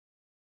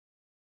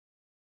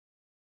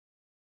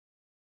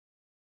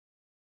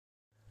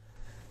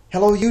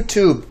Hello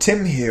YouTube,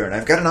 Tim here, and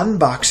I've got an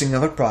unboxing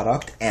of a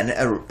product and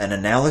an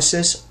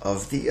analysis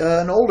of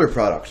an older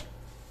product.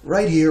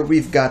 Right here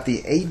we've got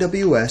the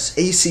AWS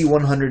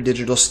AC-100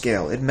 digital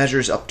scale. It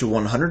measures up to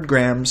 100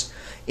 grams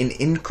in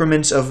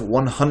increments of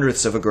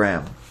 1/100ths of a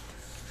gram.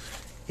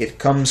 It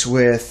comes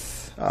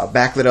with a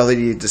backlit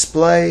LED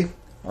display,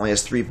 only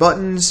has 3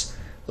 buttons,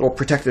 little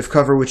protective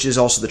cover which is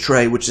also the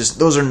tray,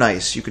 those are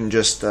nice. You can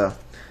just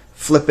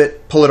flip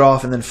it, pull it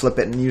off, and then flip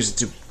it and use it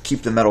to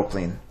keep the metal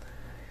clean.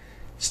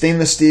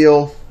 Stainless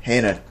steel,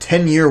 and a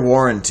 10-year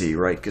warranty,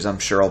 right? Because I'm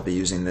sure I'll be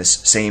using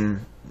this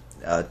same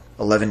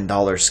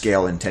 $11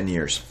 scale in 10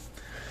 years.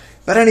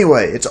 But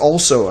anyway, it's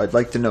also, I'd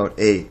like to note,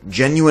 a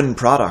genuine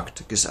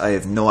product, because I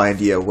have no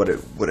idea what it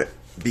would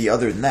be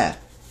other than that.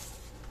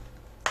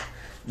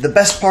 The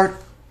best part,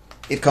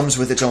 it comes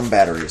with its own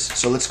batteries.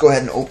 So let's go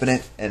ahead and open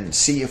it and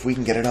see if we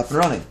can get it up and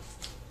running.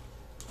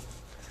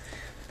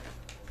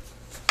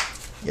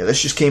 Yeah, this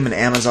just came in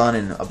Amazon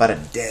in about a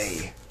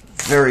day.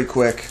 Very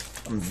quick.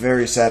 I'm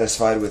very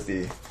satisfied with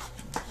the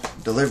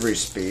delivery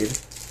speed.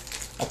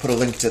 I'll put a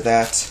link to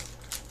that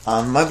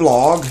on my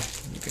blog.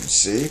 You can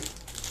see.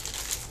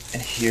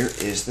 And here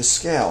is the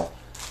scale.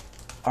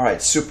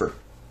 Alright, super.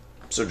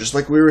 So just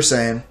like we were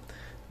saying,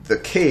 the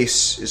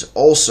case is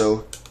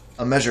also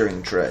a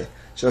measuring tray.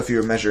 So if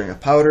you're measuring a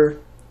powder,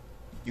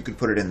 you could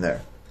put it in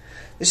there.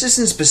 This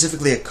isn't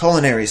specifically a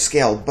culinary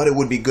scale, but it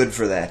would be good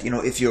for that. You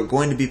know, if you're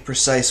going to be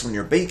precise when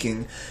you're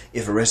baking,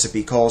 if a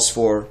recipe calls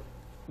for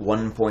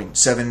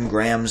 1.7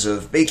 grams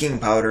of baking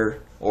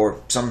powder or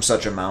some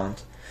such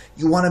amount,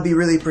 you want to be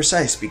really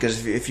precise,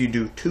 because if you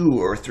do 2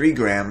 or 3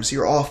 grams,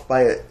 you're off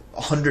by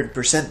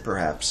 100%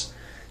 perhaps.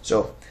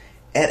 So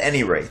at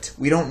any rate,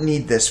 we don't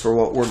need this for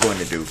what we're going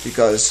to do,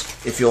 because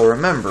if you'll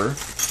remember,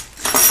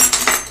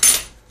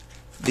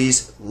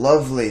 these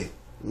lovely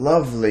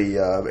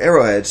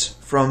Arrowheads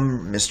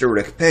from Mr.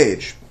 Rick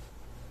Page.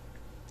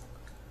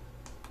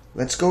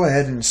 Let's go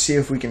ahead and see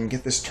if we can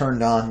get this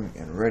turned on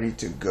and ready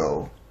to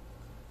go.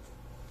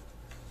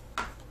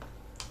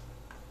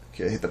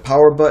 Okay, hit the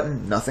power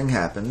button, nothing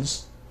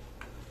happens.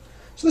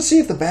 So let's see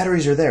if the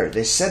batteries are there.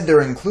 They said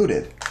they're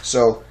included,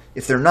 so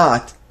if they're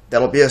not,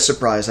 that'll be a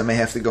surprise. I may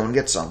have to go and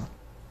get some.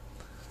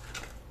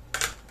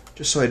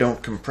 Just so I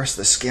don't compress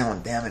the scale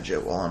and damage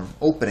it while I'm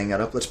opening it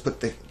up, let's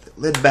put the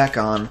lid back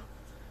on.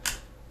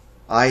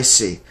 I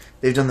see.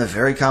 They've done the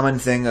very common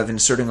thing of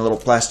inserting a little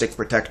plastic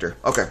protector.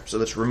 Okay, so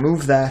let's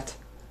remove that.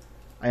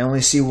 I only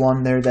see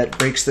one there that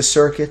breaks the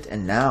circuit,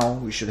 and now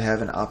we should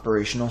have an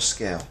operational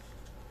scale.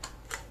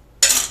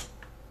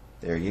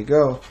 There you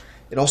go.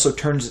 It also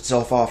turns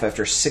itself off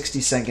after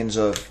 60 seconds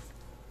of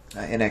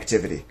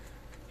inactivity.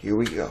 Here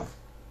we go.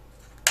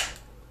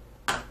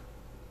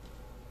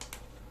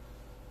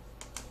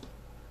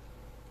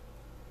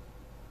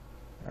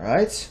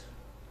 Alright.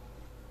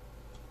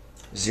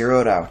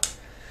 Zeroed out.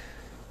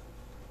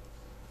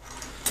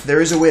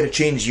 There is a way to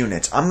change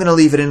units. I'm going to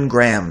leave it in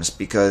grams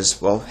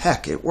because, well,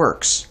 heck, it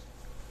works.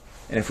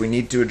 And if we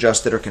need to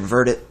adjust it or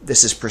convert it,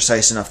 this is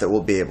precise enough that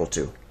we'll be able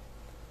to.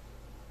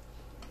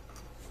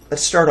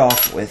 Let's start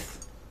off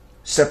with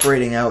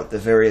separating out the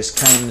various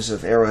kinds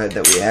of arrowhead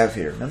that we have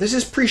here. Now this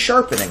is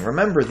pre-sharpening.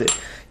 Remember that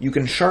you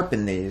can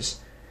sharpen these,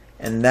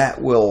 and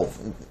that will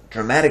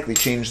dramatically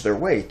change their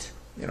weight.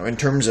 You know, in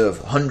terms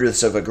of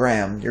 1/100ths of a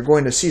gram, you're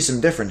going to see some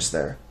difference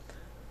there.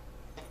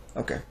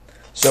 Okay,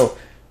 so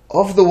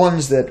of the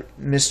ones that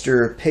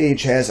Mr.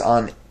 Page has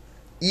on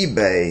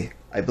eBay,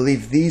 I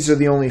believe these are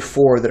the only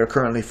 4 that are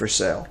currently for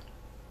sale.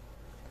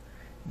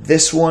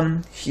 This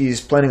one,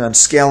 he's planning on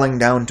scaling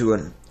down to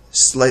a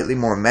slightly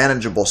more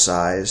manageable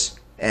size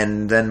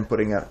and then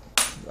putting it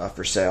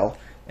for sale.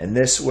 And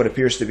this, what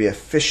appears to be a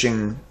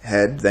fishing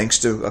head, thanks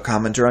to a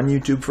commenter on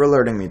YouTube for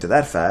alerting me to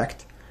that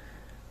fact.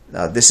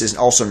 This is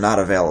also not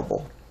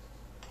available.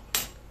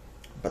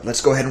 But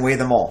let's go ahead and weigh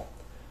them all.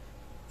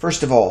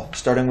 First of all,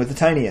 starting with the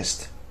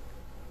tiniest.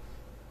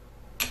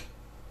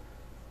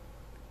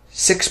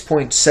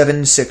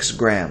 6.76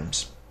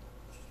 grams.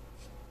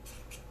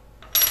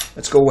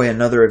 Let's go weigh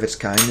another of its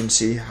kind and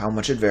see how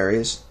much it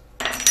varies.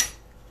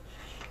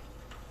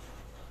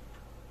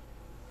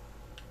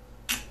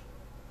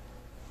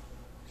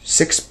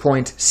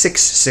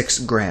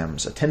 6.66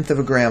 grams, 1/10 of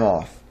a gram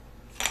off.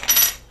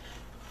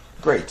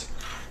 Great.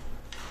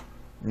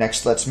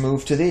 Next, let's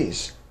move to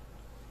these.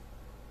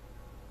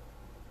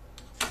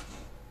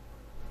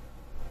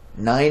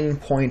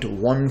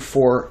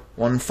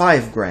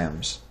 9.1415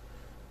 grams.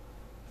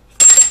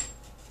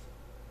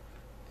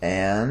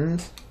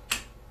 And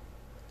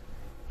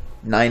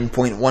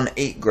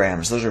 9.18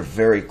 grams. Those are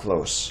very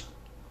close.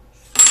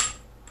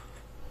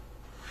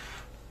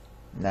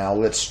 Now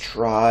let's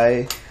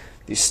try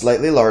these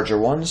slightly larger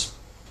ones.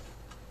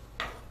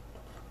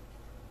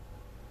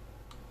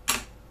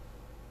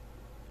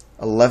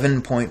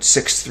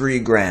 11.63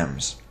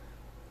 grams.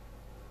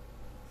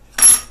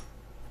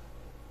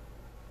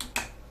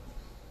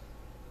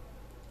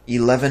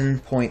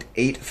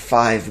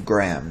 11.85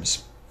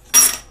 grams.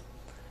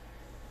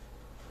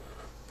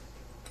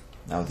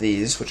 Now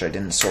these, which I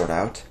didn't sort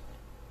out,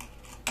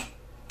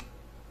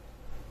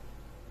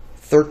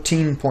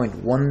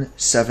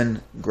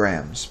 13.17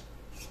 grams.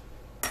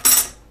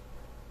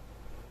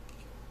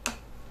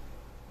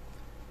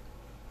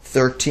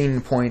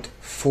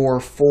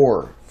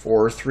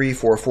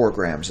 13.44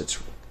 grams.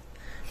 It's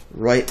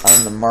right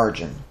on the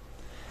margin.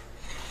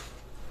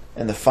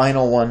 And the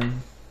final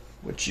one,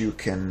 which you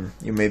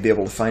may be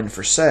able to find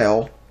for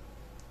sale,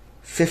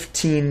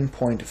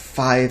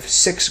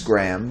 15.56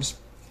 grams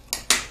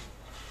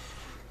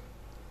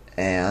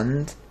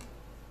and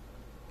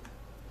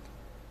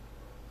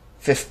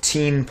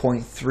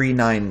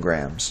 15.39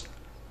 grams.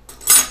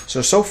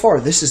 So far,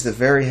 this is the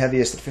very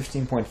heaviest at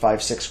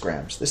 15.56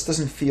 grams. This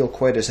doesn't feel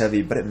quite as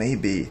heavy, but it may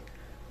be.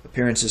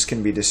 Appearances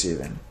can be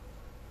deceiving.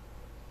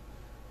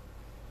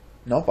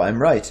 Nope,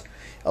 I'm right.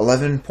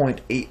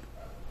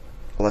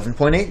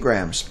 11.8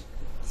 grams.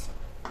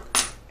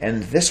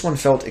 And this one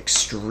felt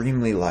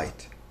extremely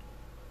light.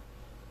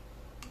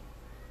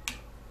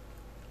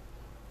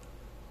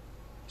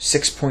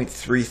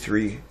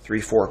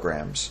 6.3334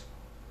 grams.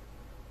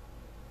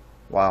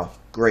 Wow,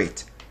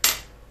 great.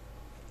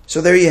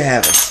 So there you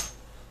have it.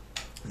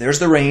 There's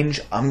the range.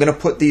 I'm going to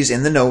put these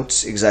in the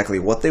notes, exactly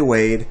what they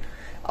weighed.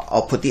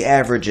 I'll put the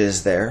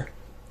averages there.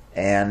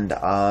 And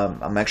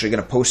I'm actually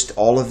going to post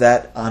all of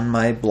that on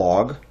my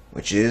blog,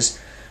 which is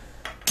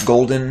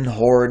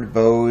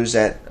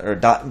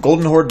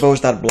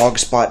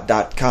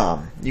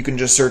goldenhordebows.blogspot.com. You can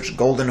just search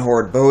Golden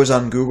Horde Bows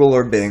on Google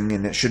or Bing,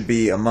 and it should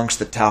be amongst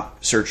the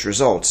top search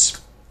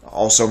results.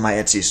 Also my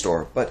Etsy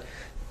store. But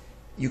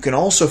you can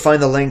also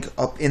find the link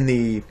up in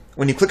the...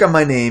 When you click on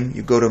my name,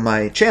 you go to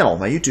my channel,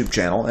 my YouTube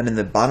channel, and in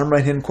the bottom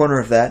right-hand corner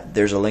of that,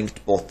 there's a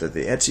link both to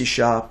the Etsy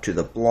shop, to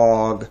the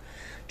blog,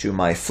 to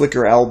my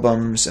Flickr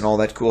albums, and all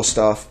that cool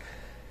stuff.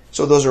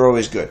 So those are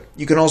always good.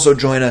 You can also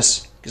join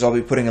us, because I'll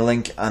be putting a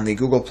link on the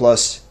Google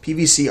Plus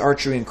PVC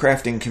Archery and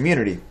Crafting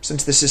community.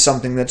 Since this is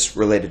something that's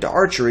related to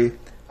archery,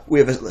 we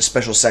have a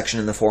special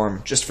section in the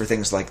forum just for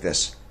things like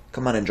this.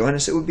 Come on and join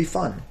us, it would be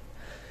fun.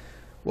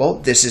 Well,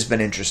 this has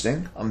been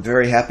interesting. I'm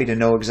very happy to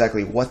know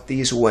exactly what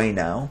these weigh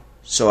now,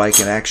 so I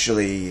can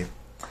actually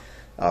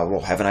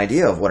have an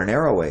idea of what an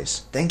arrow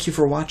weighs. Thank you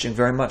for watching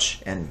very much,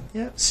 and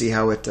yeah, see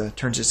how it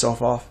turns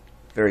itself off.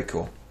 Very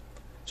cool.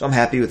 So I'm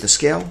happy with the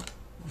scale,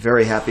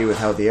 very happy with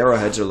how the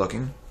arrowheads are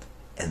looking,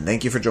 and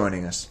thank you for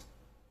joining us.